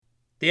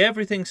The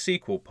Everything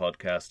Sequel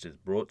podcast is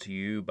brought to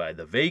you by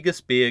the Vegas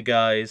Beer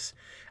Guys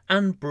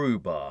and Brew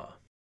Bar.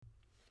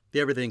 The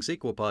Everything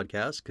Sequel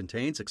podcast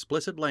contains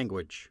explicit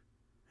language,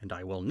 and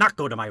I will not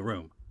go to my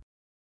room.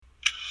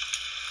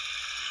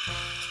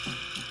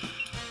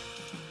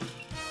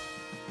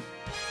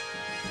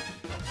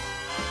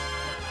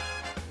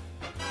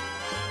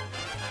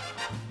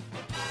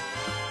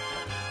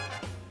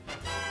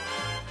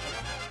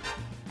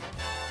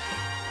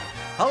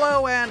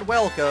 Hello and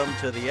welcome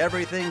to the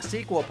Everything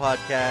Sequel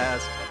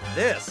podcast.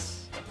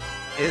 This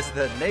is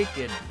the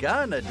Naked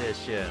Gun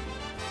edition.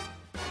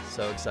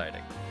 So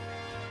exciting.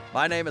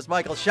 My name is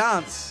Michael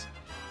Shantz.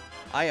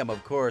 I am,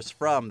 of course,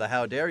 from the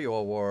How Dare You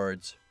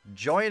Awards.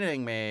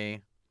 Joining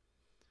me,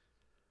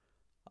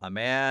 a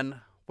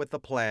man with a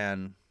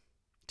plan,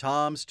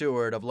 Tom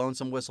Stewart of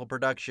Lonesome Whistle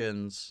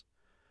Productions.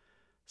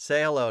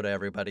 Say hello to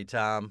everybody,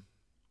 Tom.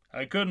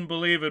 I couldn't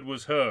believe it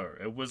was her.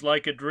 It was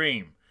like a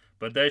dream.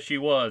 But there she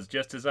was,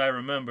 just as I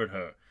remembered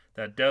her,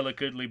 that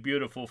delicately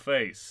beautiful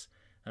face,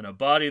 and a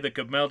body that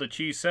could melt a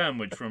cheese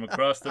sandwich from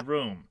across the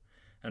room,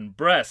 and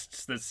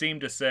breasts that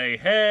seemed to say,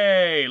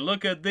 "Hey,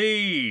 look at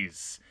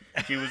these."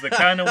 She was the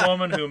kind of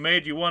woman who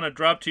made you want to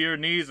drop to your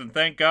knees and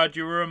thank God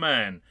you were a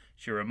man.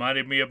 She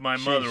reminded me of my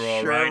mother,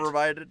 all right. She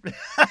reminded me.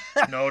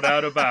 No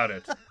doubt about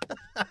it.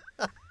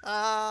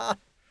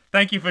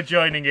 Thank you for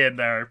joining in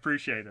there. I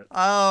appreciate it.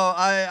 Oh,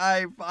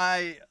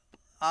 I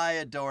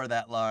adore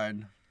that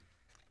line.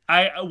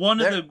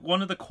 One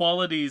of the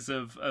qualities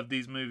of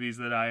these movies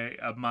that I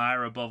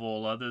admire above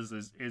all others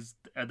is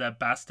their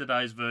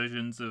bastardized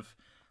versions of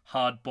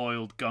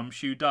hard-boiled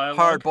gumshoe dialogue.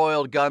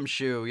 Hard-boiled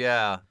gumshoe,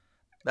 yeah.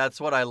 That's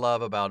what I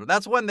love about it.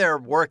 That's when they're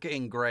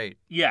working great.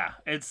 Yeah,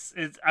 it's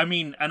I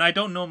mean, and I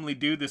don't normally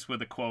do this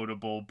with a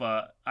quotable,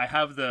 but I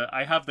have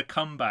the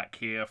comeback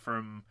here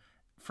from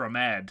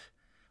Ed,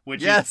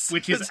 which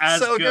is as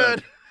so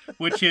good.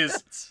 Which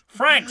is,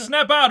 "Frank,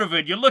 snap out of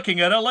it. You're looking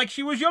at her like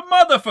she was your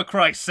mother, for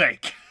Christ's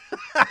sake."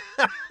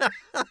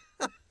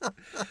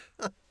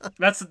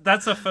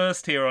 That's a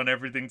first here on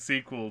Everything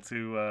Sequel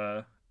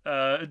to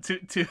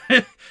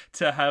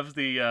have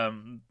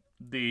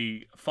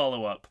the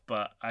follow up,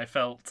 but I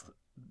felt,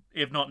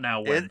 if not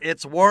now, when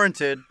it's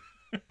warranted.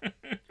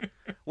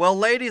 Well,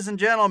 ladies and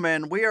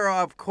gentlemen, we are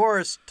of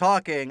course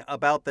talking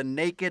about the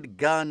Naked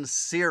Gun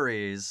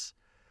series.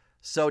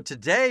 So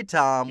today,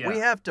 Tom, we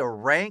have to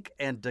rank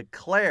and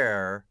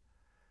declare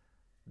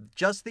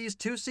just these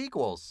two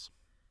sequels.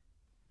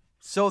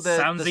 So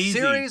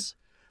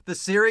the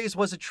series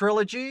was a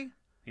trilogy.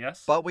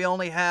 Yes. But we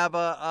only have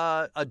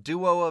a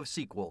duo of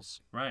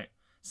sequels. Right.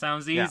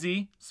 Sounds easy.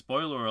 Yeah.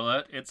 Spoiler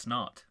alert, it's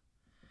not.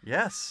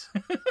 Yes.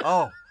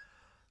 Oh,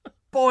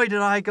 boy,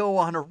 did I go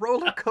on a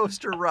roller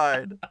coaster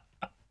ride.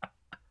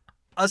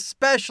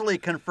 Especially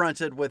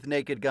confronted with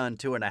Naked Gun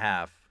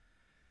 2.5.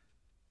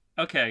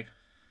 Okay.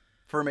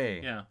 For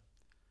me. Yeah.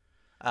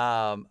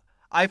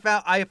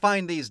 I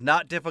find these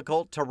not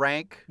difficult to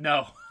rank.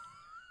 No.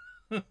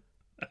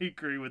 I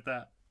agree with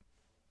that.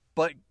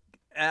 But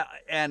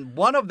and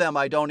one of them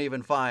I don't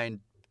even find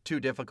too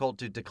difficult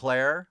to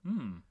declare.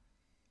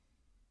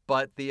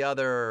 But the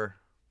other,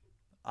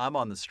 I'm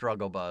on the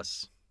struggle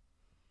bus.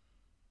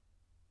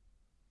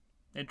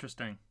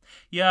 Interesting.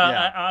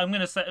 Yeah. I'm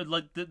going to say,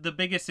 like, the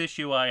biggest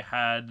issue I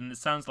had, and it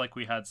sounds like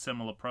we had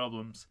similar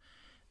problems,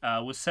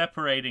 was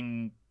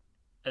separating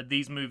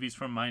these movies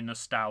from my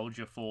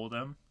nostalgia for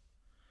them.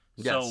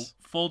 Yes. So,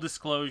 full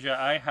disclosure,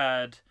 I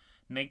had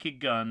Naked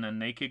Gun and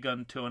Naked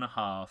Gun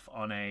 2.5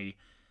 on a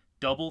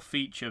double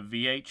feature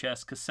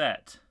VHS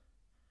cassette.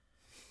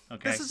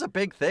 Okay. This is a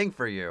big thing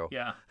for you.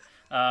 Yeah.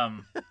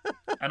 And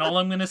all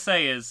I'm going to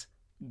say is,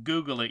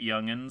 Google it,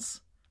 youngins.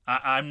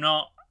 I'm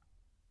not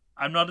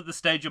at the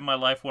stage of my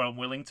life where I'm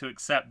willing to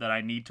accept that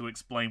I need to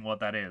explain what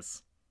that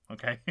is.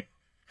 Okay?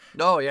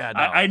 No, yeah, no.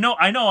 I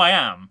know I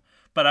am,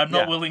 but I'm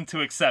not willing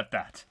to accept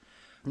that.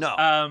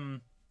 No.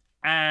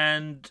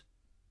 And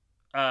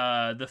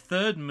the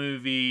third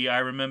movie I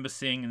remember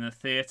seeing in the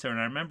theater, and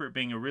I remember it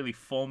being a really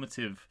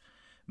formative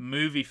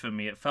movie for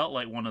me. It felt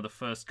like one of the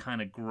first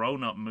kind of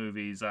grown-up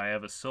movies I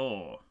ever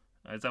saw.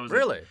 As I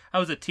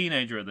was a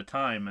teenager at the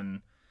time,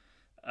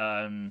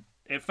 and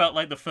it felt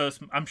like the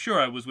first. I'm sure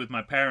I was with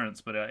my parents,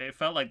 but it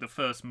felt like the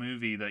first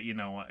movie that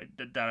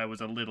that I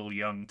was a little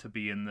young to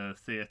be in the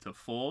theater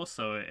for.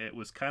 So it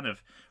was kind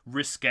of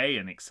risque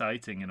and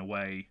exciting in a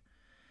way.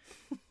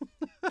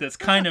 That's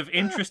kind of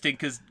interesting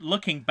because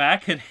looking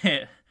back at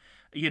it,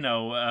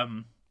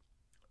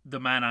 the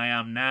man I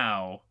am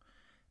now,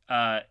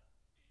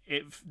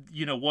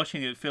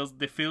 watching it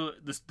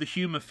the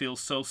humor feels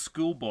so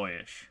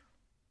schoolboyish.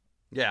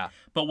 Yeah.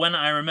 But when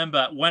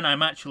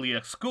I'm actually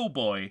a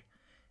schoolboy,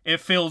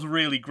 it feels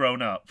really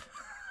grown up.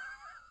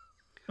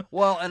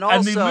 Well, and also...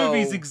 And the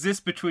movies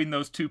exist between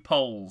those two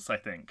poles, I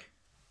think.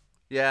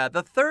 Yeah,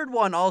 the third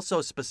one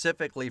also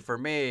specifically for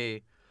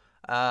me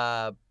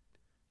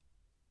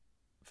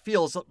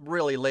feels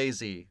really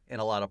lazy in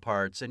a lot of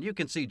parts. And you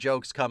can see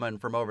jokes coming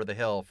from over the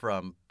hill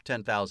from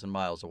 10,000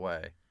 miles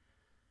away,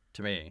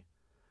 to me.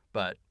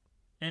 But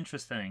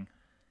interesting.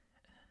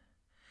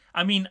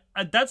 I mean,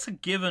 that's a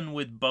given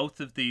with both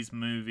of these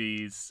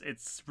movies.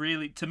 It's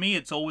really, to me,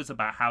 it's always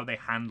about how they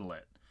handle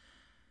it.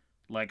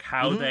 Like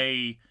how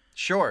they...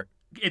 Sure.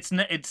 It's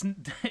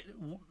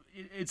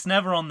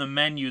never on the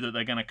menu that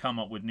they're going to come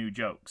up with new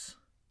jokes.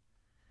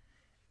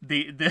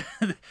 The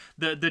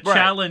Right.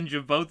 challenge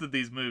of both of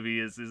these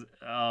movies is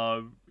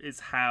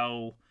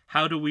how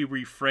do we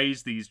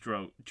rephrase these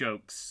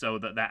jokes so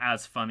that they're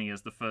as funny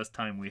as the first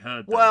time we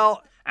heard them?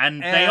 Well,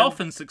 and they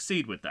often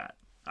succeed with that,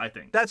 I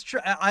think. That's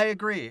true. I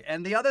agree.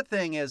 And the other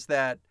thing is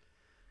that,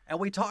 and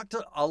we talked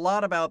a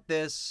lot about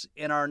this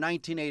in our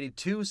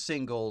 1982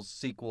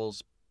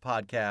 sequels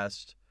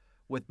podcast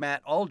with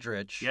Matt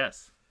Aldrich.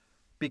 Yes.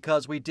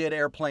 Because we did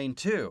Airplane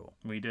 2.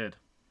 We did.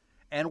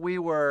 And we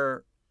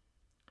were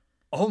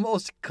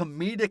almost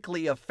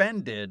comedically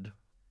offended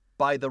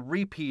by the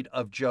repeat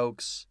of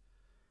jokes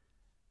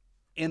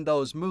in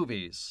those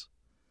movies.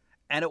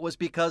 And it was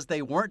because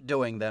they weren't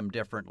doing them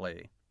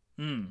differently.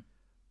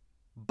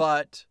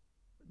 But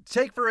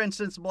take, for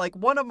instance, like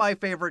one of my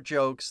favorite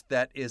jokes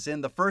that is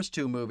in the first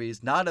two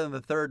movies, not in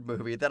the third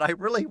movie, that I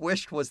really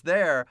wished was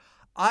there.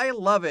 I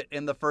love it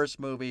in the first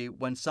movie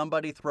when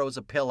somebody throws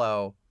a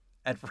pillow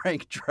at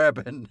Frank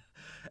Drebin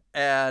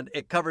and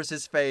it covers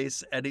his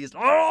face and he's...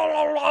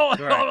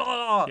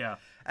 Right. Yeah.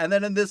 And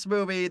then in this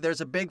movie,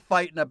 there's a big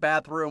fight in a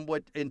bathroom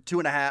in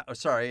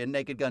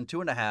Naked Gun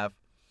 2.5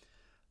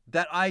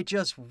 that I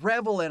just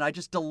revel in. I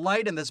just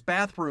delight in this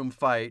bathroom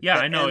fight. Yeah,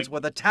 that I know. Ends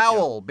with a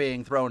towel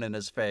being thrown in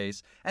his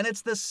face. And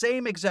it's the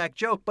same exact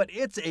joke, but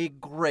it's a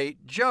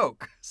great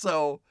joke.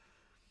 So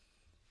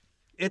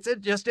it's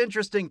just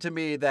interesting to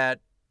me that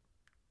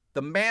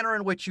the manner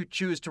in which you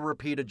choose to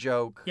repeat a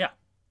joke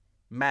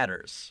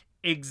matters.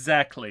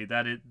 Exactly.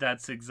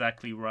 That's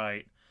exactly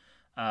right.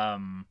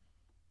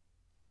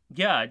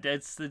 Yeah,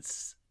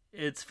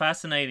 it's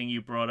fascinating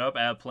you brought up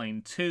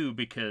Airplane 2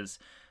 because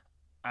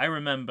I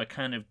remember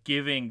kind of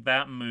giving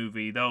that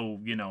movie, though,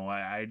 you know,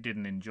 I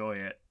didn't enjoy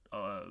it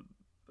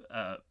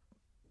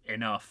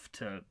enough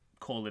to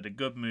call it a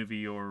good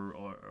movie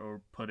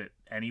or put it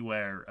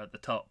anywhere at the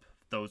top of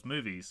those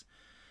movies.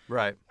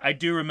 Right. I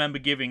do remember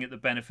giving it the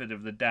benefit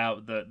of the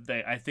doubt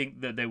that I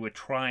think that they were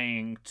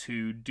trying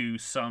to do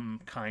some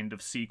kind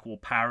of sequel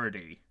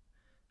parody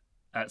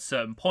at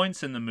certain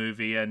points in the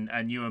movie, and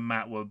you and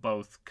Matt were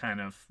both kind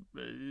of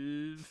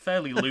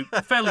fairly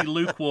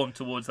lukewarm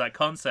towards that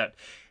concept.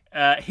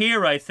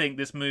 Here, I think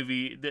this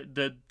movie,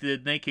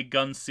 the Naked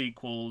Gun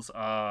sequels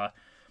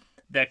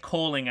they're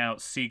calling out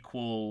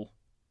sequel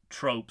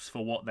tropes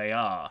for what they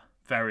are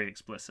very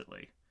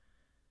explicitly.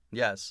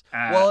 Yes.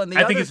 Well, and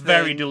I think it's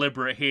very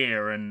deliberate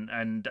here,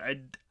 and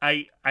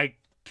I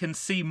can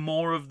see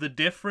more of the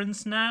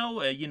difference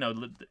now. You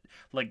know,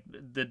 like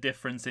the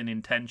difference in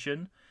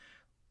intention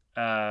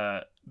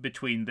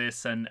between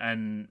this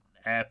and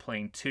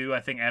Airplane 2. I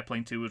think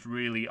Airplane 2 was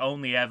really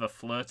only ever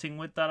flirting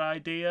with that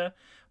idea,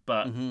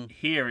 but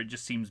here it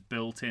just seems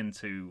built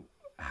into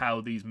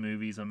how these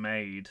movies are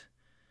made,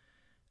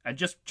 and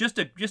just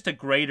a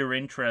greater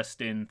interest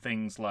in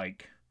things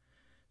like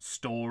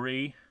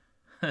story.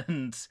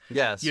 And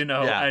you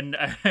know, and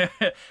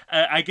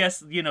I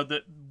guess, you know,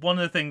 that one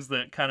of the things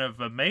that kind of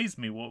amazed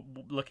me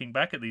looking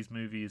back at these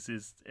movies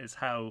is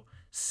how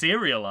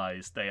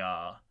serialized they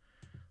are.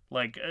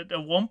 Like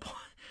at one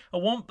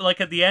point, like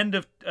at the end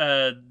of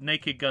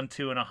Naked Gun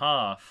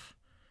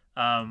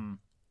 2.5,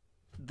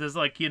 there's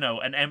like, you know,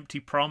 an empty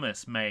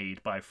promise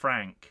made by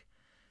Frank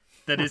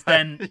that is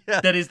then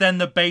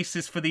the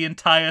basis for the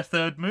entire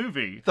third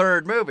movie.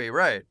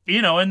 Right.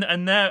 You know,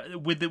 and there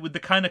with the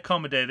kind of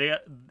comedy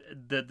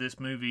that these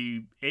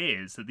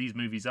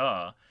movies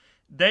are,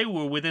 they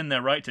were within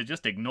their right to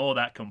just ignore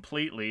that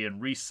completely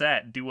and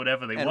reset, do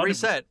whatever they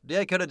wanted.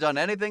 They could have done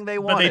anything they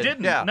wanted. But they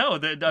didn't. Yeah. No,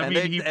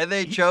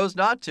 they chose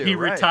not to. He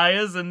right.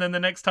 retires, and then the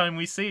next time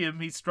we see him,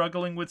 he's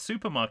struggling with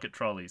supermarket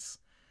trolleys.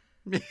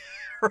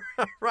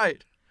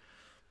 Right.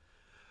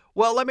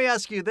 Well, let me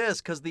ask you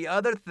this, because the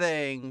other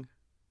thing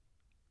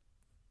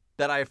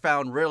that I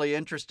found really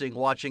interesting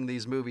watching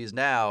these movies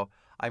now,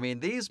 I mean,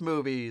 these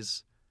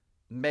movies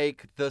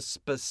make the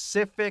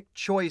specific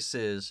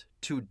choices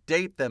to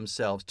date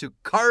themselves, to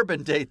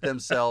carbon date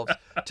themselves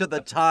to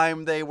the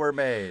time they were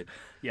made.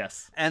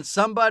 Yes. And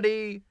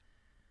somebody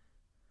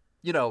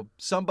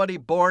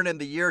born in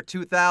the year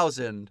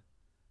 2000,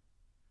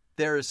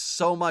 there is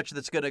so much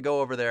that's going to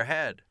go over their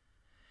head.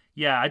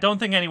 Yeah, I don't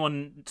think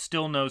anyone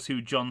still knows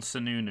who John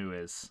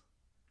Sununu is.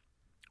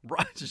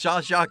 Right,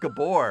 Zsa-Zsa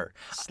Gabor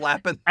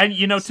slapping. And,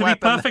 you know, to be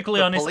perfectly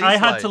honest, I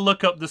had to light.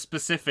 look up the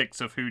specifics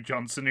of who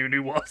John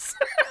Sununu was.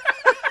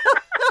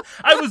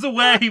 I was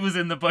aware he was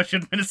in the Bush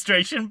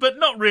administration, but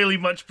not really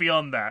much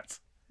beyond that.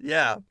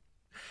 Yeah.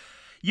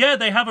 Yeah,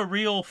 they have a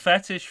real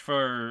fetish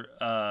for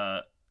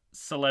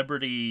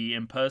celebrity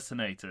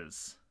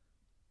impersonators.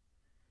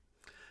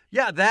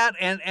 Yeah, that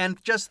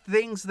and just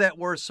things that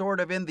were sort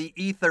of in the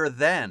ether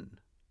then.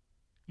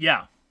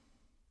 Yeah.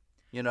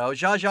 You know,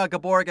 Zsa-Zsa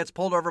Gabor gets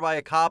pulled over by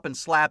a cop and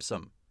slaps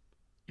him.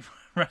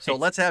 Right. So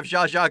let's have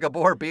Zsa-Zsa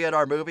Gabor be in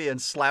our movie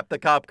and slap the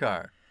cop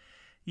car.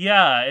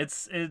 Yeah,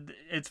 it's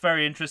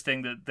very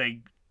interesting that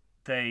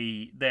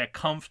they're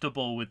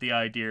comfortable with the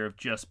idea of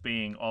just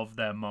being of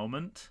their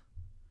moment.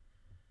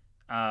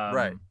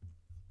 Right.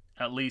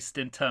 At least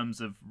in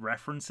terms of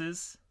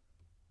references.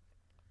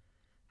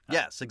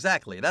 Yes,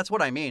 exactly. That's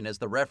what I mean is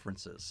the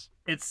references.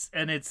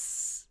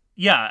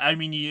 Yeah, I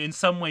mean, in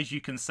some ways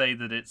you can say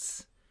that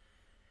it's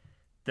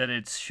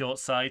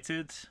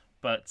short-sighted,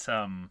 but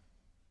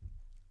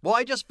well,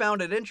 I just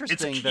found it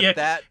interesting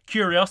that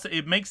curiosity.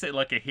 It makes it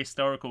like a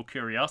historical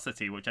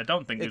curiosity, which I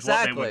don't think is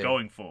what they were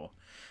going for.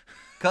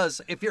 Because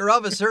if you're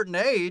of a certain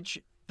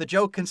age, the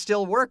joke can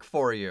still work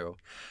for you.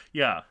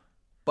 Yeah.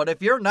 But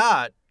if you're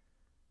not,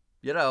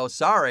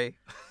 sorry.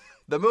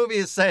 The movie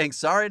is saying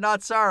sorry,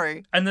 not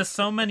sorry. And there's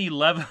so many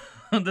levels.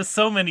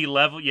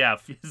 Yeah,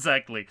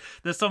 exactly.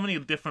 There's so many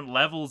different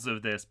levels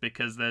of this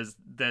because there's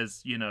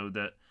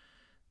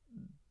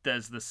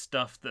the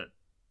stuff that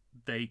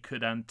they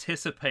could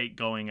anticipate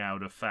going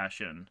out of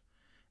fashion,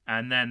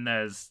 and then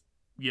there's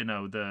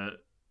the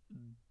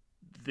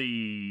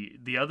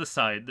other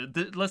side,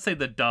 let's say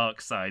the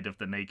dark side of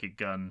the Naked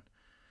Gun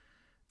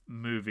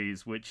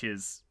movies, which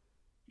is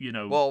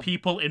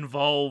people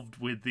involved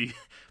with the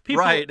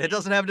people. Right, it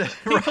doesn't have to.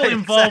 People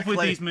involved with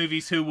these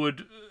movies who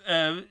would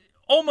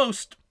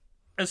almost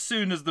as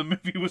soon as the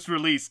movie was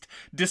released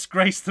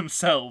disgrace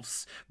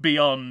themselves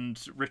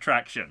beyond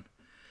retraction.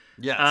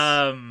 Yes.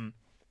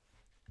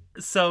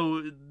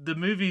 So the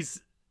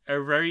movies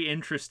are very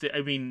interesting.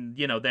 I mean,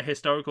 they're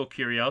historical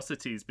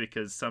curiosities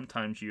because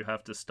sometimes you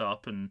have to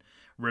stop and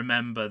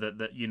remember that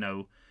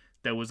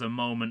there was a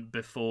moment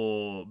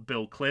before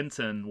Bill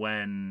Clinton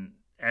when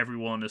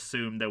everyone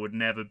assumed there would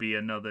never be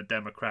another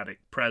Democratic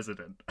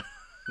president.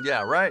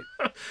 Yeah, right.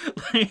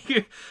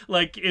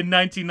 like in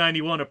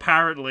 1991,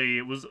 apparently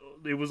it was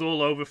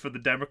all over for the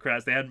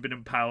Democrats. They hadn't been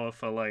in power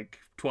for like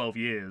 12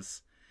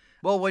 years.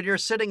 Well, when you're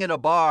sitting in a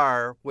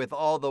bar with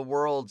all the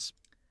world's,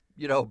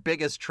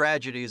 biggest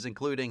tragedies,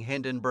 including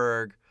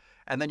Hindenburg,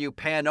 and then you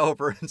pan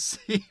over and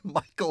see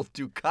Michael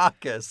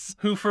Dukakis,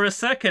 who for a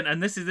second,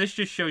 and this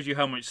just shows you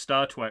how much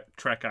Star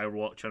Trek I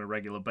watch on a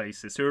regular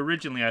basis, who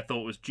originally I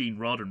thought was Gene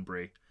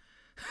Roddenberry.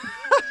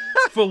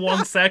 For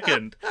 1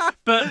 second,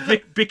 but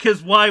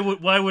because why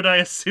would I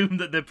assume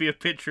that there'd be a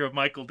picture of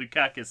Michael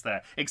Dukakis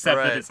there, except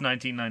that it's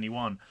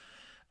 1991.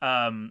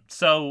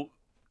 So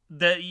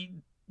these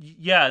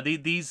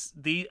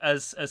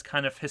as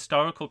kind of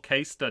historical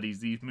case studies,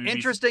 these movies.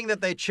 Interesting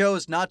that they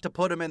chose not to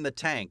put him in the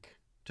tank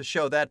to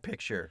show that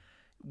picture.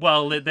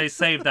 Well, they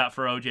saved that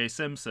for O.J.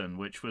 Simpson,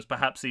 which was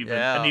perhaps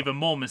an even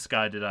more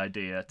misguided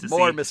idea.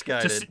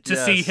 To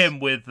see him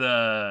with.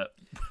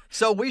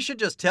 So we should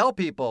just tell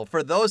people,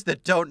 for those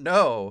that don't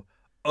know,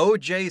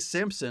 O.J.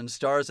 Simpson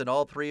stars in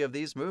all three of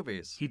these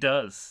movies. He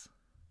does.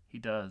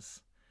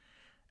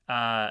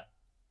 And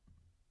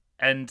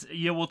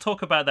we'll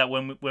talk about that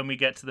when we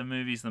get to the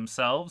movies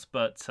themselves.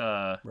 But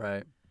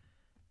right.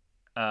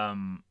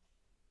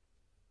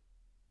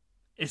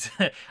 It's.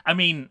 I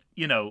mean,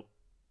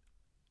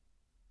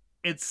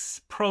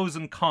 it's pros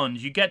and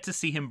cons. You get to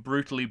see him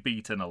brutally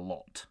beaten a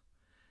lot.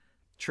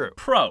 True.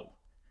 Pro.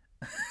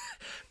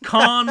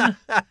 Con,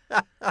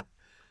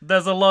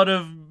 there's a lot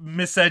of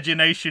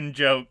miscegenation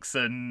jokes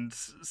and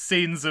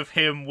scenes of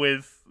him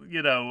with,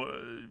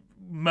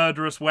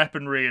 murderous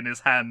weaponry in his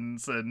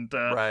hands and,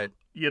 right.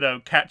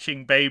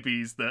 Catching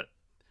babies that...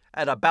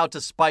 And about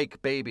to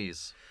spike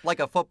babies, like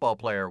a football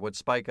player would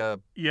spike a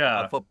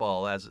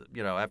football as,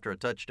 after a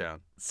touchdown.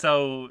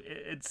 So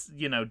it's,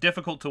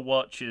 difficult to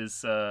watch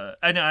is...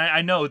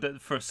 I know that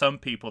for some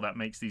people that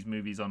makes these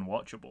movies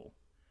unwatchable.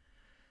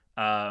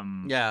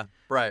 Yeah,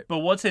 right. But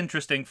what's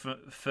interesting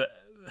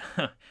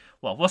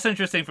what's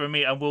interesting for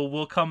me, and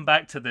we'll come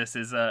back to this,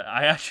 is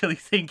I actually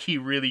think he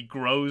really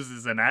grows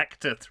as an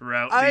actor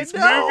throughout these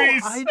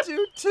movies. I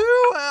do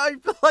too. I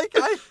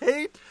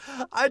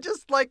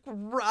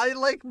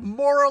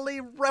morally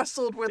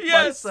wrestled with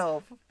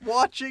myself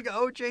watching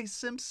O.J.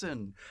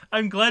 Simpson.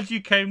 I'm glad you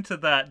came to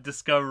that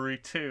discovery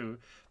too.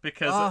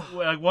 Because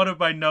one of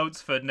my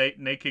notes for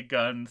Naked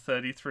Gun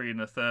 33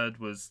 1/3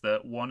 was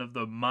that one of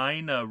the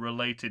minor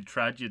related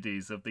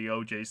tragedies of the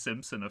O.J.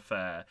 Simpson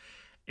affair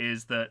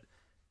is that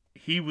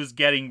he was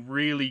getting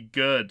really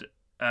good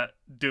at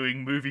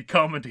doing movie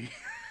comedy.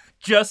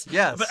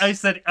 But I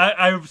said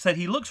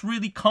he looks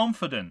really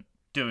confident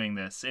doing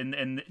this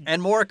and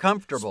more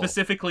comfortable,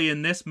 specifically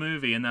in this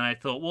movie. And then I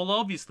thought, well,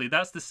 obviously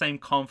that's the same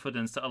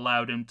confidence that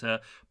allowed him to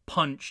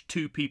punch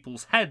two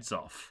people's heads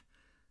off.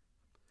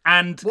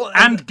 And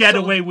get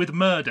away with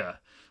murder.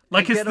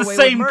 Like, it's the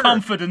same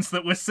confidence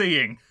that we're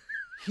seeing.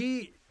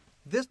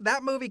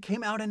 That movie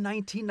came out in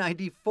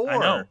 1994. I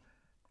know.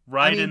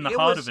 In the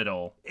heart of it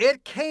all.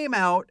 It came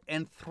out,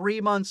 and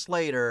 3 months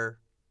later,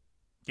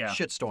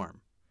 shitstorm.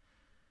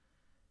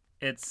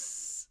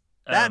 It's...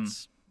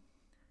 That's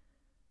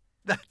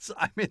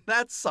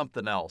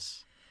something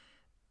else.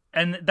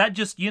 And that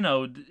just,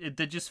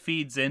 that just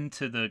feeds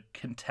into the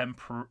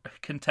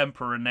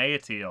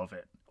contemporaneity of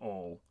it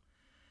all.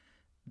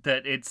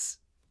 That it's,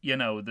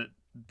 that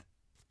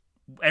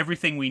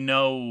everything we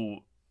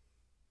know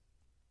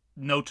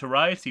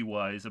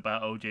notoriety-wise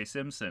about O.J.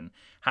 Simpson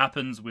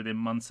happens within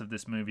months of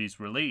this movie's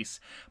release.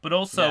 But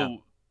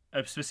also,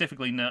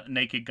 specifically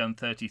Naked Gun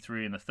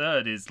 33 and a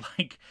third is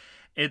like,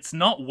 it's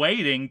not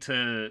waiting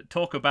to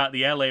talk about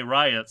the LA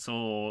riots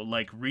or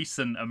like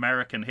recent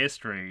American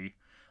history.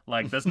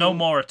 Like, there's no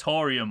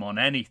moratorium on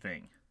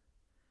anything,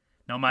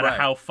 no matter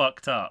how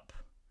fucked up.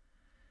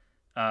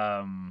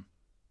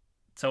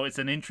 So it's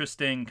an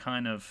interesting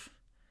kind of,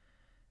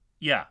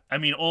 I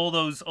mean,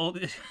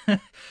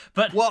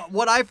 but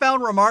what I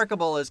found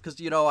remarkable is because,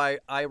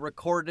 I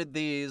recorded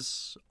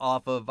these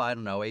off of, I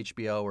don't know,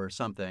 HBO or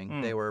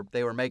something. They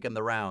were making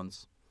the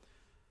rounds.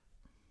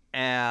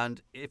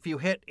 And if you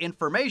hit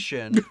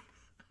information,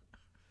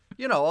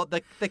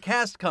 the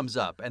cast comes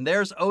up and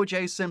there's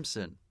O.J.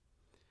 Simpson.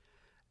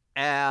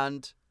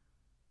 And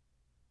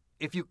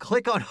if you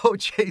click on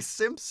O.J.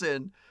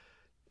 Simpson,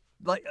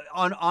 like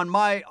on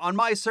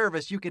my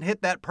service, you can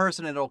hit that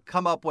person and it'll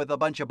come up with a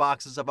bunch of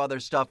boxes of other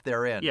stuff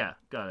they're in. Yeah,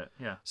 got it.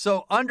 Yeah.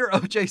 So under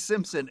O.J.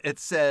 Simpson, it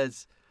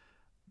says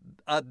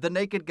The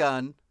Naked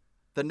Gun,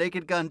 The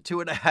Naked Gun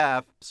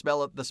 2.5,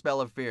 The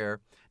Smell of Fear,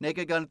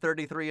 Naked Gun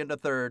 33 and a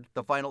third,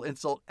 The Final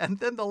Insult, and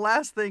then the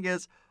last thing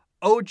is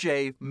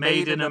O.J.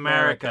 Made in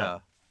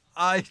America.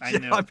 I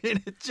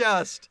mean, it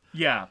just...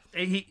 Yeah,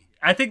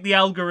 I think the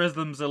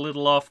algorithm's a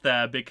little off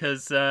there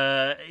because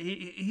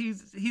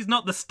he's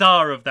not the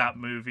star of that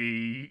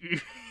movie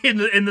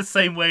in the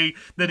same way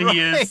that he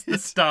is the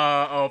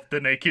star of the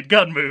Naked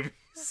Gun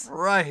movies.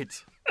 Right.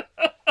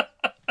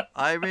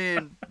 I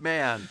mean,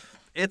 man,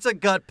 it's a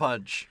gut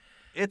punch.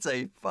 It's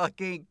a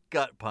fucking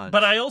gut punch.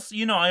 But I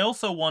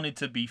also wanted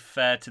to be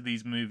fair to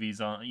these movies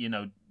on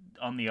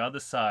the other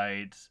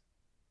side,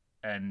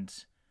 and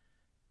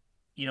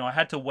I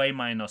had to weigh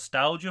my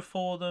nostalgia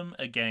for them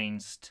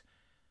against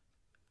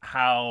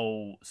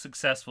how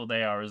successful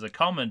they are as a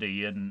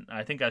comedy. And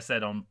I think I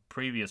said on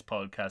previous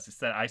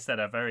podcasts, I set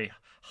a very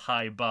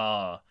high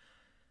bar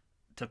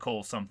to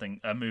call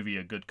a movie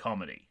a good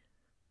comedy.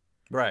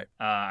 Right.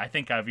 I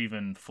think I've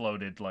even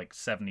floated like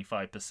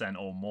 75%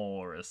 or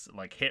more as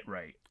like hit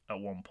rate at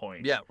one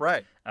point. Yeah,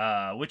 right.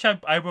 Which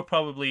I will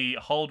probably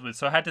hold with.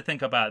 So I had to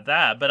think about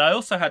that. But I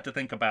also had to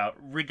think about,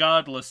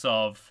 regardless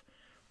of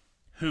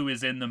who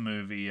is in the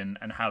movie and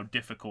how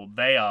difficult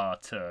they are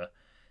to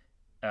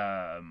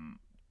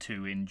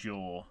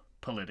endure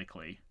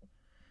politically.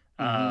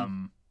 I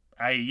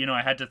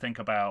had to think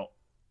about,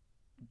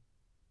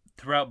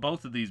 throughout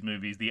both of these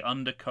movies, the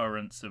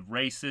undercurrents of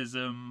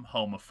racism,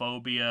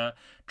 homophobia,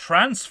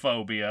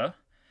 transphobia.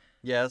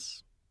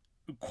 Yes.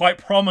 Quite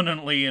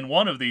prominently in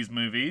one of these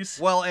movies.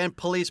 Well, and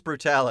police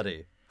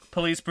brutality.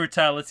 Police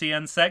brutality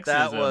and sexism.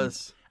 That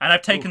was... And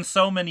I've taken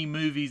so many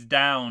movies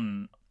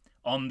down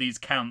on these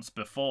counts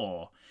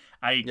before.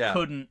 I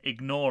couldn't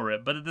ignore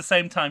it. But at the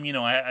same time,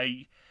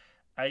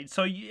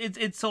 so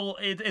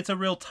it's a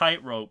real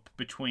tightrope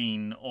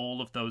between all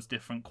of those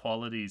different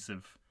qualities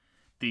of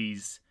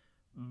these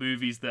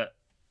movies that,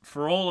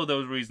 for all of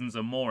those reasons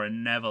and more, are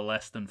never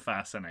less than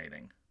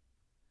fascinating.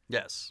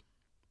 Yes.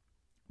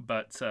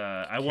 But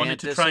I wanted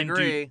to try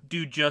and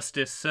do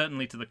justice,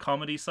 certainly, to the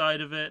comedy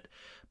side of it,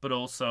 but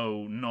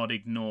also not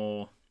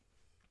ignore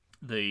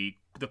the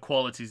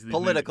qualities of the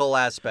political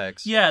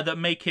aspects. Yeah, that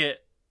make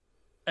it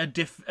a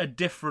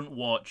different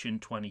watch in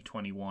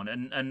 2021.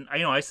 And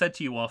I said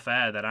to you off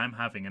air that I'm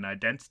having an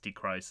identity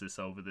crisis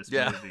over this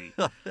movie.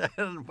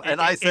 and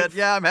I said,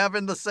 I'm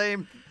having the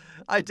same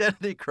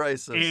identity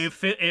crisis.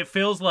 It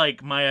feels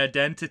like my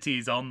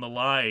identity's on the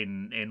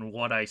line in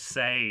what I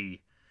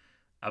say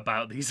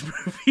about these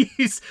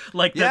movies.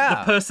 Like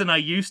the person I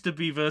used to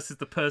be versus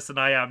the person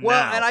I am now.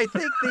 Well, and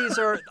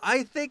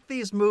I think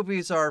these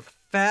movies are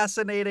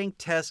fascinating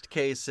test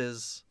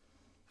cases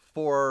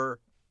for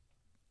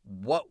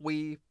what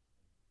we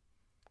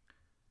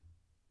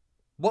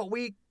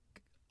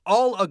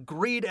all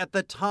agreed at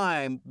the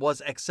time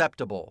was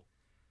acceptable.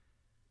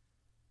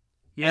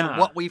 Yeah. And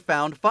what we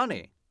found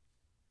funny.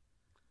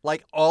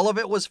 Like, all of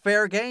it was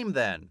fair game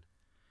then.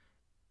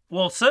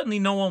 Well, certainly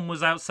no one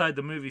was outside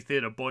the movie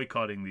theater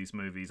boycotting these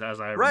movies,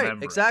 as I remember.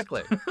 Right,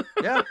 exactly.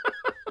 Yeah.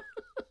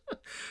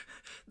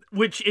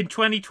 Which in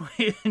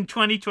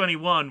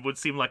 2021 would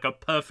seem like a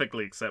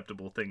perfectly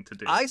acceptable thing to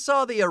do. I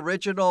saw the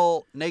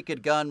original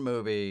Naked Gun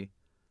movie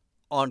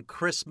on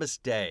Christmas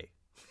Day.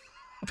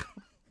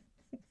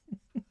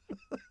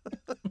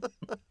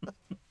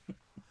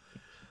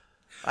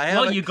 I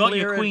have a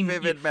clear and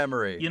vivid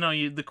memory.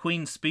 The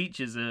Queen's speech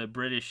is a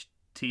British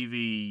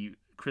TV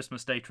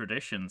Christmas Day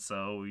tradition,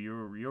 so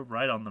you're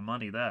right on the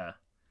money there.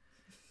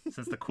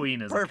 Since the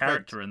Queen is a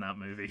character in that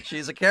movie.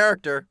 She's a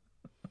character.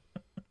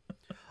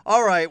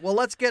 All right, well,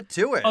 let's get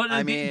to it.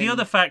 The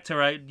other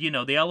factor,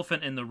 the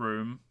elephant in the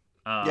room.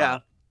 Yeah.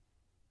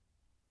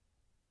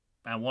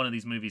 And one of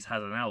these movies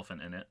has an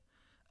elephant in it.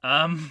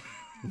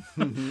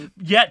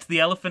 Yet the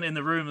elephant in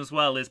the room as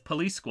well is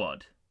Police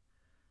Squad.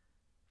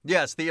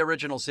 Yes, the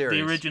original series.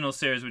 The original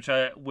series, which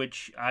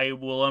I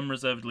will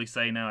unreservedly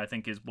say now, I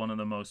think is one of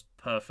the most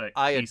perfect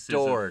pieces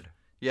of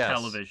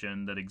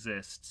television that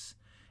exists.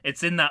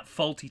 It's in that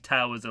Faulty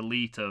Towers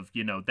elite of,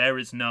 there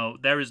is not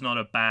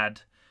a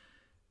bad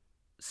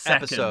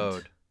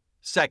second.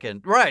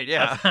 Right,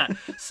 yeah.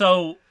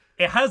 So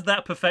it has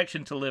that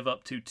perfection to live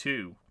up to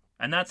too.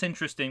 And that's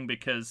interesting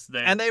because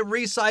they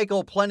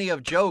recycle plenty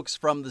of jokes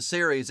from the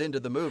series into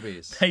the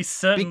movies. They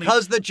certainly,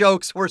 because the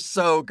jokes were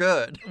so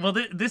good. Well,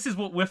 this is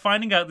what we're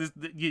finding out. This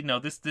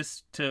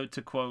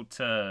to quote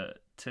a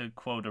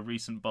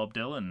recent Bob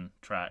Dylan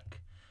track.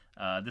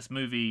 This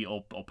movie,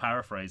 or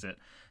paraphrase it,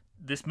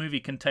 this movie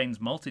contains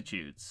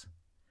multitudes,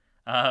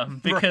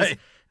 because right.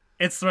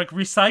 It's like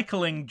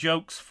recycling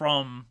jokes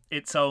from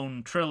its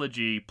own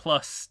trilogy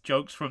plus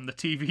jokes from the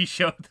TV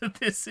show that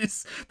this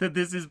is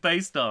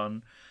based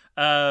on,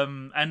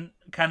 and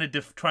kind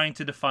of trying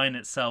to define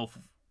itself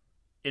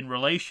in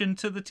relation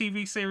to the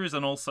TV series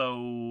and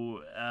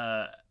also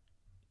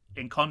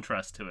in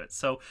contrast to it.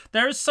 So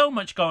there is so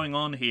much going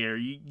on here.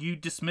 You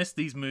dismiss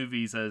these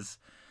movies as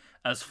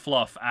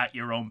fluff at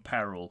your own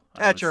peril.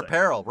 At your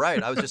peril,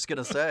 right. I was just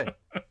going to say.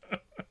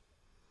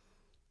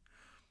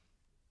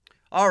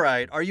 All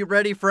right. Are you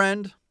ready,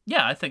 friend?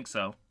 Yeah, I think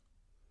so.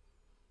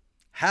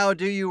 How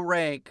do you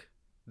rank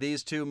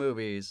these two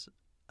movies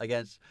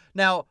against...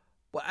 Now,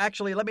 well,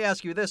 actually, let me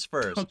ask you this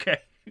first. Okay.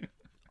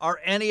 Are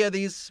any of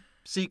these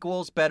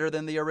sequels better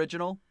than the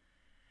original?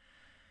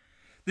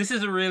 This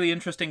is a really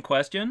interesting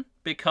question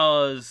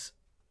because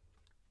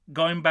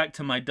going back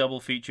to my double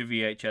feature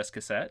VHS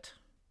cassette,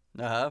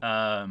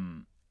 I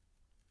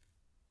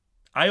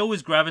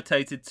always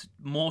gravitated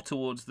more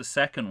towards the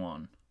second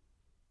one.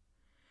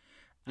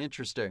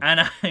 Interesting.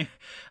 And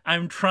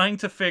I'm trying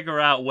to figure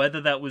out whether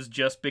that was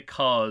just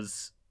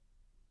because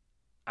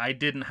I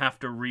didn't have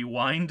to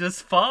rewind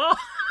as far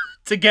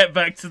to get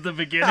back to the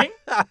beginning.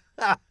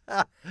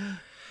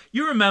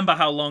 You remember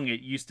how long it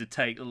used to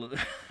take?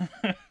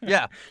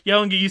 Yeah. How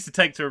long it used to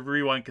take to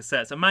rewind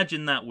cassettes.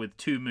 Imagine that with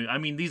two movies. I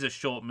mean, these are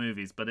short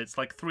movies, but it's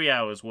like 3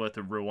 hours worth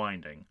of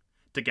rewinding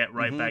to get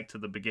right back to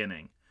the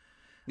beginning.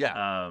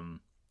 Yeah.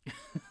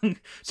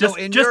 Just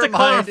in to your mind,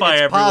 clarify,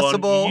 it's everyone,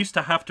 possible... you used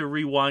to have to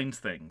rewind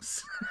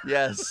things.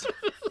 Yes.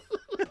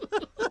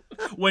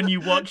 When you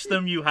watched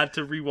them, you had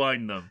to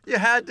rewind them. You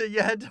had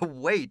to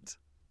wait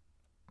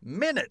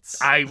minutes.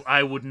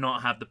 I would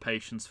not have the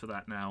patience for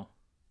that now.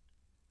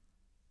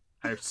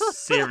 I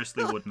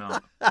seriously would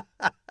not.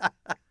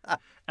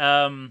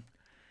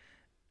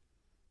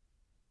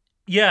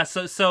 Yeah.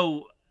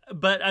 So,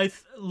 but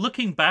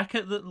looking back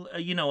at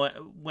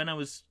when I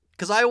was.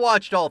 Because I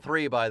watched all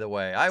three, by the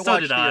way. I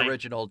watched the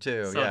original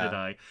too. So did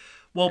I.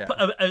 Well,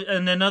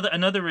 and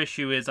another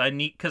issue is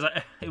because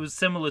it was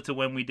similar to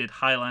when we did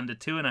Highlander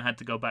 2, and I had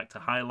to go back to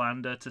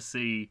Highlander to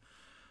see,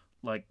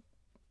 like,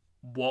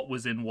 what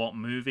was in what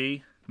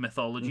movie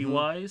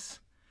mythology-wise.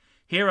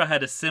 Here I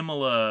had a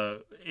similar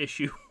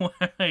issue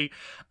where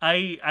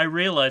I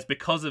realized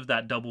because of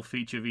that double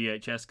feature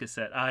VHS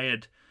cassette, I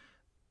had,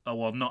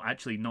 not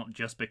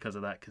just because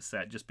of that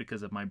cassette, just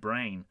because of my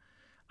brain.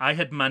 I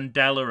had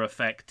Mandela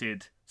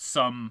affected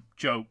some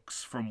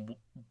jokes from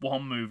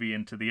one movie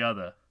into the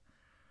other.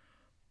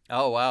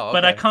 Oh, wow. Okay.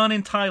 But I can't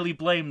entirely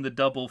blame the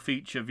double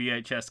feature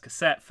VHS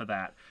cassette for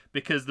that,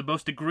 because the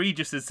most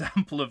egregious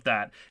example of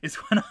that is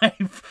when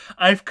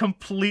I've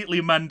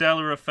completely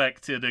Mandela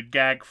affected a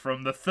gag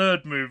from the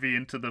third movie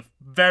into the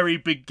very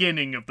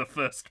beginning of the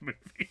first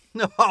movie.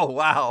 Oh,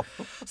 wow.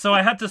 So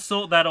I had to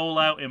sort that all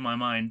out in my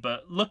mind.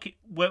 But look,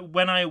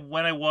 when I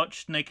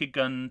watched Naked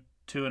Gun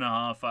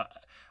 2.5,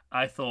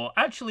 I thought,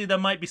 actually, there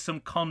might be some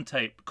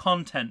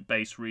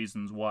content-based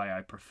reasons why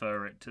I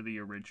prefer it to the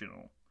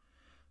original.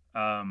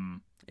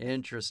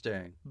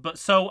 Interesting. But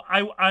so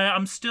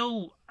I'm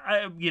still,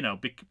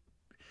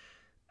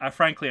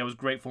 frankly, I was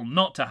grateful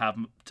not to have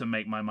to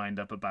make my mind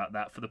up about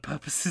that for the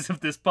purposes of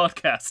this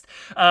podcast.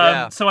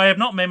 So I have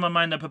not made my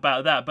mind up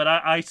about that, but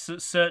I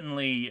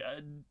certainly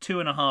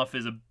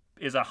 2.5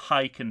 is a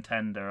high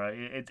contender.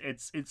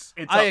 It's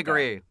I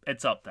agree.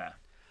 It's up there.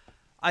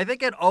 I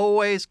think it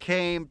always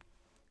came,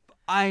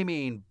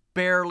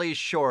 barely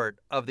short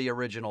of the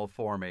original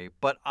for me,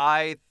 but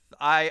I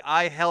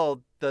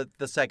held the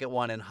second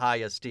one in high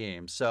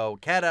esteem. So,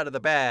 cat out of the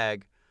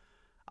bag,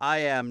 I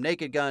am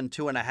Naked Gun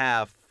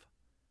 2.5,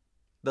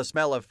 The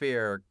Smell of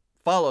Fear,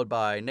 followed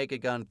by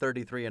Naked Gun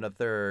 33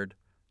 1/3,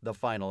 The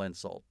Final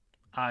Insult.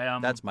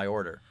 That's my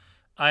order.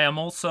 I am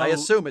also... I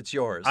assume it's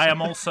yours. I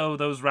am also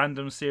those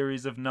random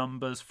series of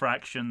numbers,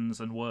 fractions,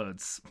 and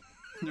words.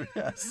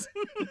 Yes.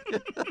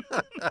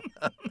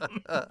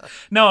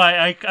 No,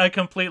 I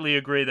completely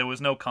agree. There was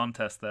no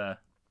contest there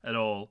at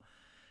all.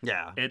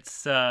 Yeah.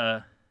 It's,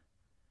 yeah.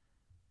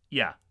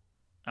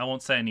 I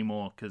won't say any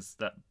more because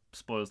that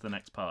spoils the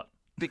next part.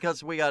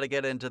 Because we got to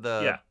get into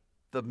the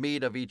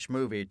meat of each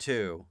movie,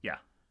 too. Yeah.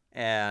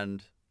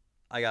 And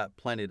I got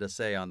plenty to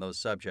say on those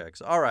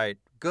subjects. All right.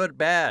 Good,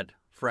 bad,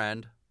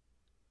 friend.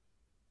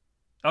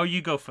 Oh,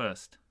 you go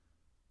first.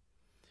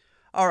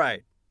 All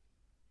right.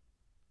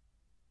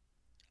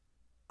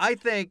 I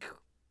think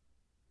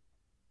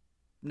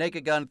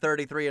Naked Gun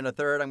 33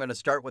 1/3, I'm going to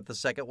start with the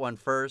second one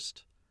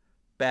first.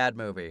 Bad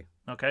movie.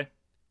 Okay.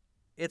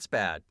 It's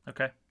bad.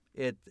 Okay.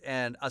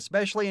 And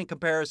especially in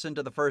comparison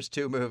to the first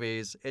two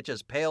movies, it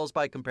just pales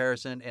by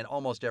comparison in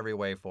almost every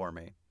way for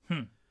me.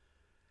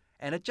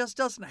 And it just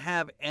doesn't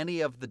have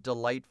any of the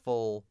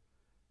delightful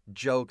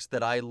jokes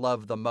that I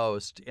love the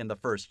most in the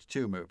first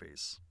two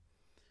movies.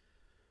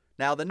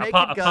 Now, the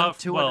Naked Gun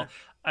 2...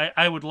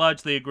 I would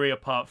largely agree,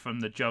 apart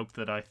from the joke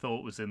that I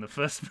thought was in the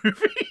first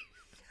movie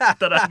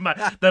that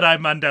I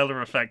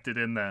Mandela affected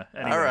in there.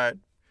 Anyway. All right.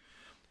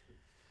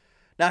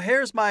 Now,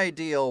 here's my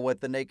deal with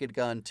the Naked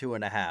Gun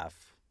 2.5.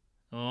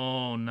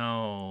 Oh,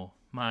 no.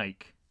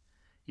 Mike,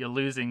 you're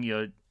losing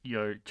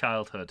your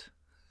childhood.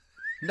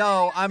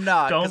 No, I'm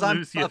not, because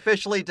I'm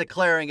officially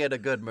declaring it a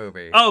good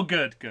movie. Oh,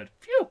 good.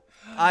 Phew.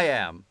 I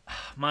am.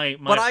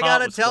 But I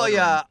gotta tell you,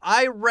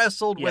 I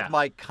wrestled with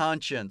my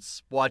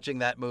conscience watching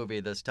that movie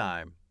this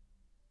time.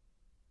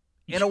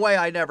 In a way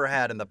I never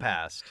had in the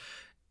past.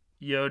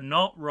 You're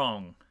not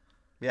wrong.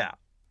 Yeah.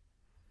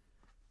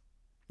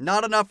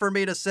 Not enough for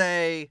me to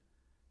say,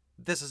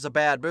 this is a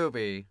bad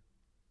movie.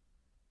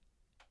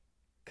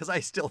 Because I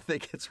still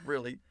think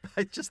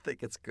I just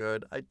think it's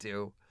good. I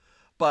do.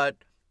 But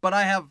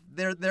I have,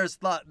 there's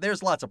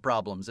lots of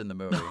problems in the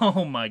movie.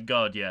 Oh my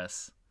God,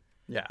 yes.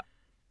 Yeah.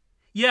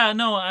 Yeah,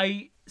 no,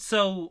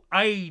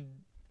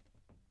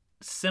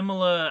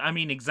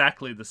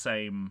 exactly the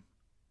same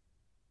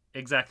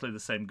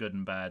good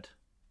and bad.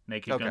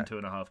 Naked Gun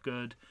 2.5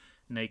 good,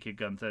 Naked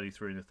Gun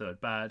 33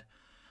 1/3 bad.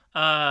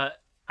 I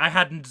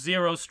had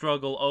zero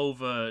struggle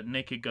over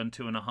Naked Gun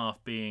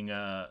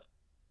 2.5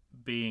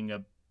 being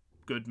a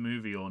good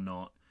movie or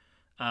not.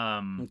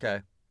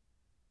 Okay.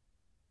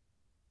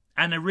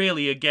 And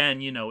really,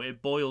 again,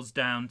 it boils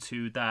down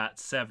to that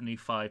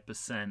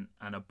 75%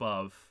 and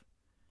above.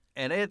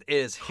 And it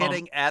is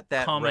hitting at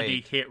that comedy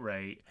rate. Hit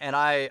rate. And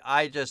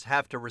I just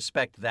have to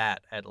respect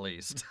that, at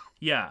least.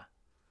 Yeah.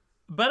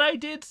 But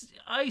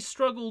I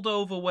struggled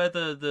over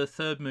whether the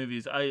third movie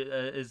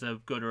is a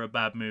good or a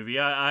bad movie.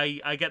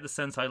 I get the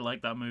sense I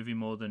like that movie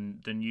more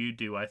than you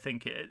do. I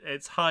think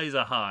its highs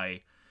are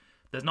high.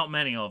 There's not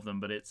many of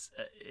them, but it's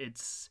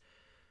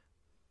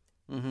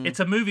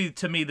a movie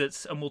to me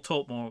that's, and we'll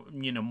talk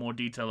more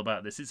detail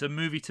about this. It's a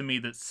movie to me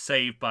that's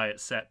saved by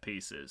its set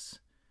pieces.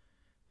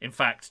 In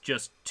fact,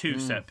 just two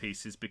set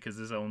pieces, because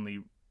there's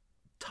only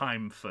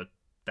time for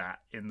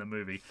that in the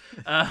movie.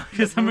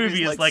 Because the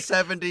movie is like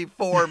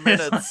 74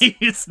 minutes.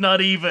 It's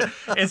not even.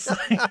 It's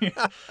like,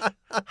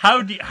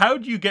 how do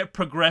you get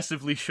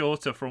progressively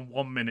shorter from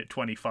 1 minute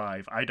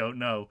 25? I don't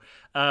know.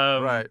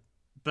 Right.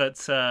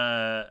 But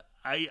I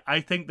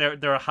think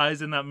there are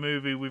highs in that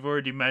movie. We've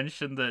already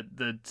mentioned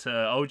that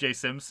O.J.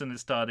 Simpson is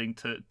starting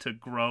to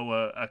grow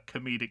a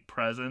comedic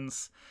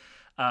presence.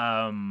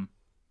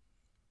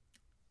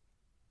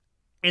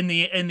 In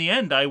the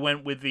end, I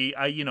went with the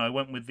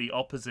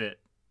opposite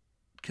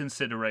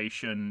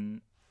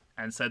consideration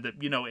and said that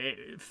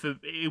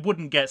it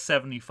wouldn't get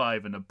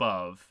 75 and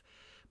above,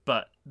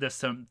 but there's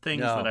some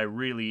things that I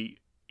really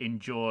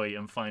enjoy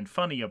and find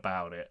funny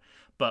about it.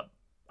 But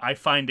I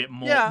find it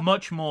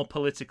much more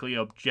politically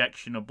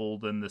objectionable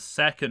than the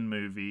second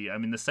movie. I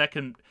mean, the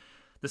second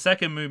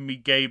movie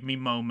gave me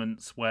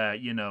moments where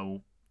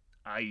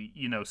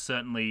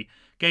certainly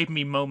gave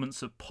me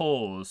moments of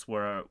pause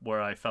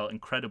where I felt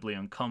incredibly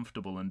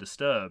uncomfortable and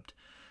disturbed.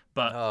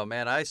 But oh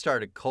man, I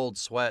started cold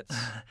sweats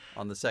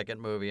on the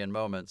second movie in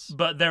moments.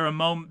 But there are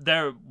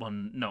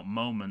not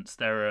moments.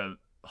 There are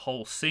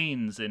whole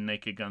scenes in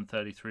Naked Gun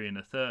 33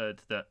 1/3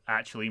 that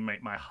actually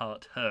make my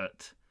heart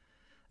hurt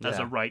as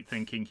a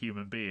right-thinking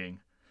human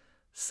being.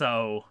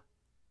 So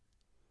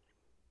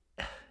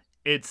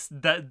it's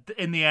that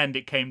in the end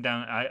it came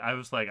down. I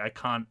was like, I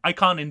can't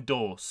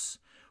endorse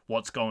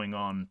what's going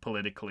on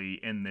politically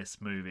in this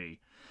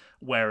movie,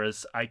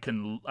 whereas I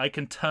can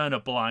turn a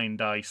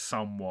blind eye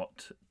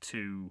somewhat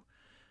to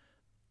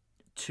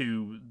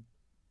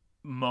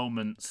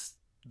moments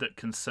that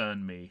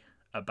concern me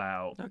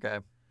about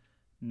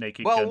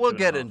Naked Gun. Well, we'll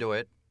get into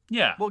it.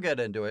 Yeah, we'll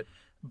get into it.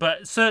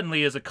 But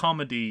certainly as a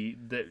comedy,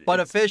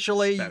 but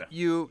officially better.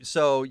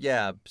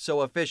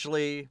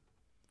 Officially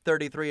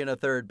 33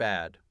 1/3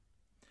 bad.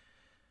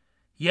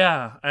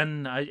 Yeah,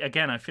 and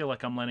I feel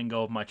like I'm letting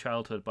go of my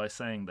childhood by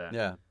saying that.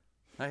 Yeah,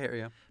 I hear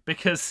you.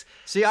 Because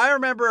see, I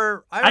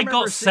remember I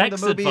got seeing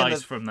sex the movie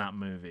advice from that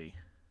movie.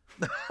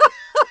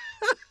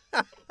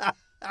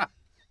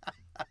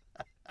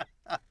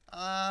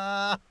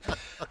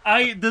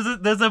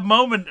 There's a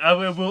moment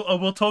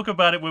we'll talk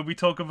about it when we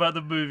talk about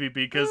the movie,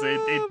 because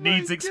it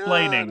needs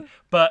explaining.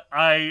 But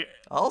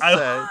I'll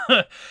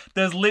say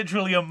there's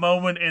literally a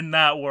moment in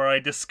that where I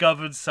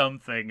discovered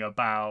something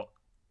about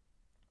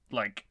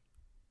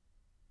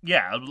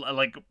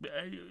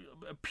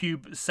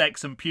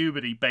sex and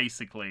puberty,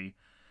 basically,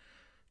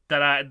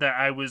 that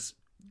I was,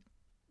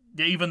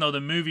 even though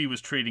the movie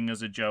was treating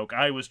as a joke,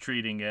 I was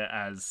treating it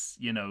as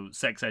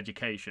sex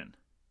education.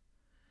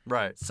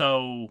 Right.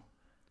 So,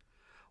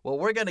 well,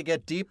 we're gonna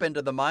get deep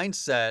into the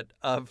mindset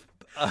of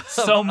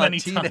so many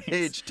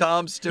teenage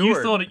Tom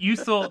Stewart. You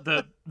thought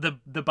that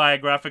the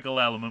biographical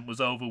element was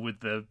over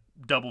with the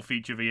double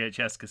feature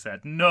VHS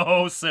cassette.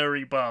 No,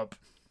 sirree, Bob.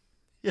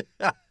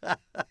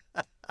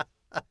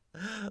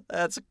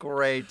 That's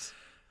great.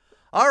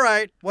 All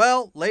right.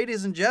 Well,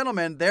 ladies and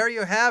gentlemen, there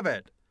you have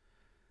it.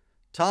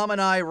 Tom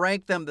and I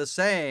rank them the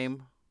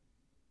same.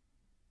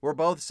 We're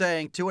both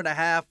saying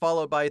 2.5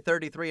 followed by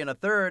 33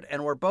 1/3,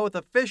 and we're both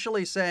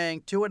officially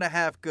saying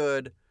 2.5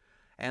 good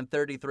and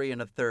 33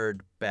 1/3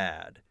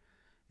 bad.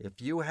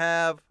 If you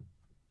have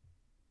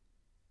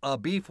a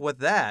beef with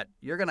that,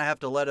 you're going to have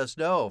to let us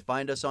know.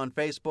 Find us on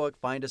Facebook,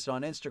 find us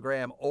on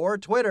Instagram or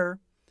Twitter.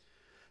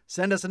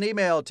 Send us an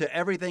email to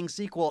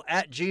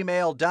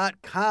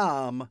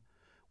everythingsequel@gmail.com.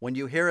 When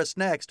you hear us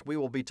next, we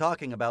will be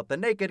talking about The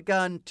Naked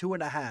Gun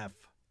 2.5,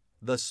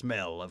 The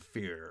Smell of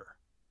Fear.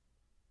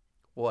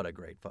 What a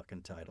great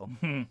fucking title.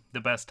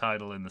 The best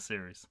title in the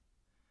series.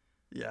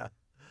 Yeah.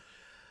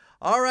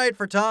 All right,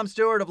 for Tom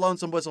Stewart of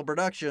Lonesome Whistle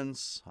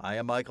Productions, I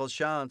am Michael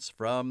Shantz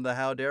from the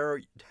How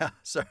Dare...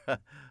 Sorry,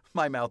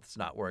 my mouth's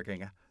not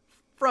working.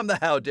 From the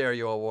How Dare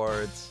You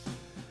Awards.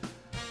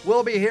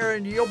 You'll be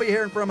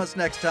hearing from us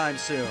next time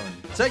soon.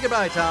 Say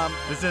goodbye, Tom.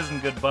 This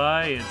isn't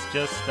goodbye, it's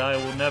just I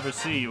will never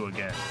see you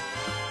again.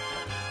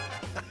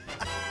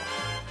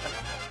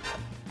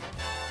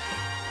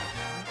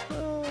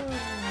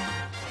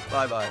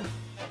 Bye-bye.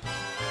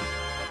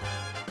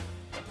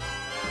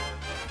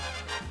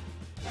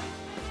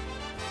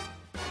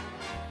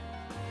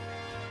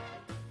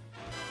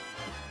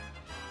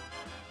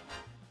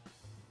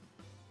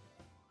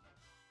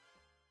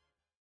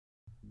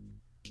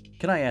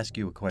 Can I ask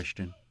you a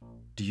question?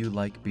 Do you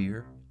like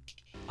beer?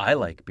 I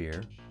like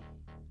beer.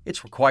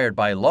 It's required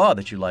by law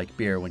that you like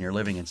beer when you're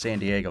living in San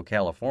Diego,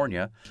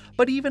 California,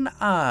 but even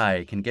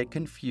I can get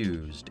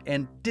confused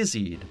and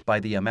dizzied by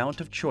the amount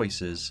of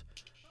choices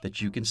that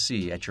you can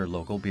see at your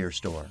local beer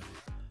store.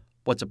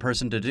 What's a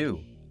person to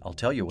do? I'll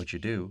tell you what you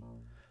do.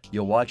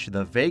 You'll watch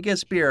the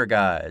Vegas Beer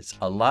Guys,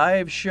 a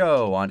live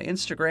show on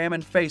Instagram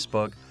and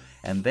Facebook,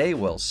 and they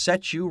will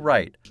set you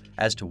right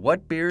as to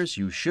what beers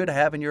you should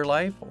have in your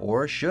life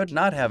or should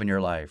not have in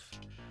your life.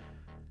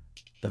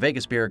 The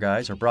Vegas Beer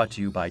Guys are brought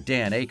to you by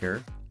Dan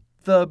Aker,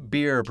 the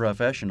beer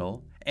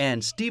professional,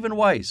 and Steve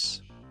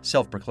Weiss,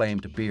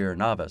 self-proclaimed beer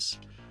novice.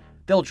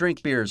 They'll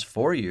drink beers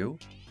for you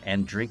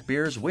and drink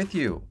beers with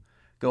you.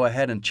 Go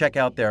ahead and check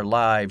out their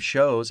live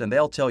shows, and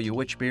they'll tell you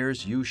which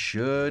beers you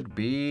should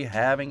be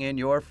having in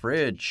your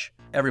fridge.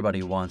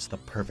 Everybody wants the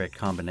perfect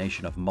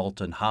combination of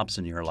malt and hops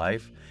in your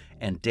life,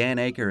 and Dan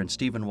Aker and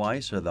Steve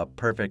Weiss are the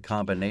perfect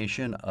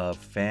combination of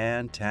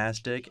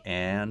fantastic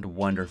and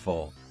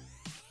wonderful.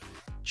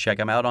 Check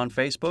them out on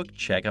Facebook.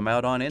 Check them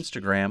out on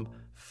Instagram.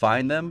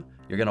 Find them.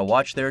 You're going to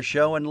watch their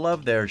show and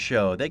love their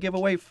show. They give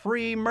away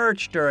free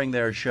merch during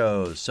their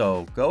shows,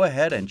 so go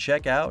ahead and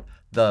check out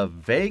the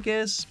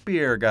Vegas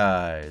Beer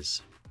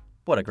Guys.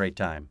 What a great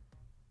time.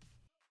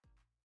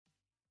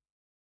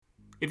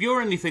 If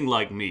you're anything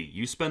like me,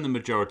 you spend the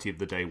majority of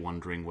the day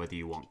wondering whether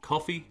you want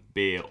coffee,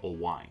 beer, or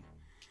wine.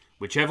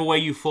 Whichever way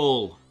you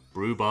fall,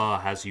 Brew Bar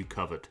has you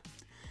covered.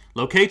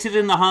 Located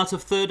in the heart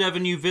of 3rd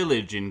Avenue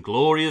Village in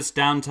glorious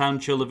downtown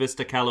Chula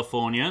Vista,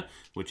 California,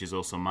 which is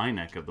also my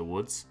neck of the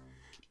woods,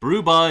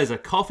 Brew Bar is a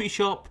coffee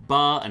shop,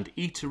 bar, and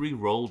eatery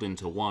rolled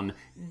into one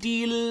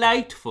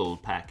delightful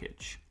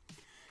package.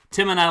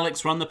 Tim and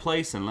Alex run the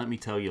place, and let me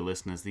tell you,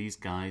 listeners, these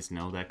guys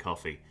know their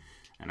coffee.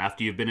 And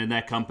after you've been in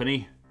their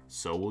company,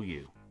 so will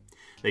you.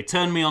 They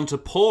turned me on to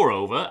pour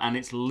over, and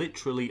it's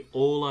literally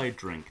all I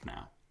drink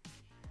now.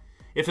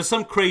 If for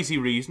some crazy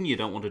reason you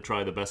don't want to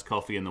try the best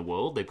coffee in the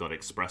world, they've got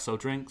espresso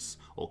drinks,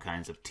 all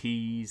kinds of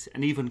teas,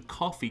 and even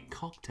coffee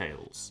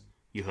cocktails.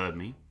 You heard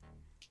me?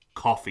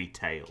 Coffee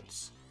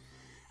tails.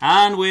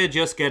 And we're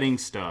just getting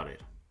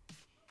started.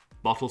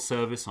 Bottle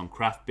service on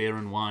craft beer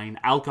and wine,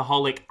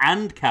 alcoholic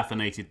and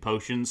caffeinated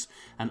potions,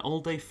 an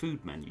all-day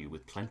food menu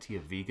with plenty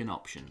of vegan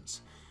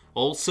options.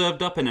 All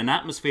served up in an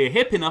atmosphere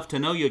hip enough to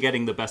know you're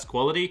getting the best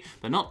quality,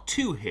 but not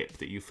too hip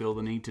that you feel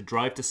the need to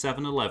drive to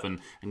 7-Eleven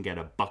and get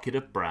a bucket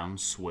of brown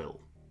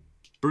swill.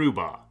 Brew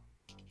Bar.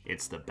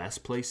 It's the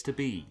best place to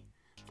be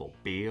for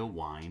beer,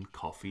 wine,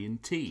 coffee,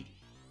 and tea.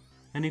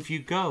 And if you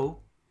go,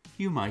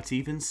 you might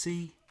even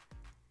see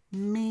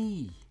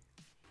me.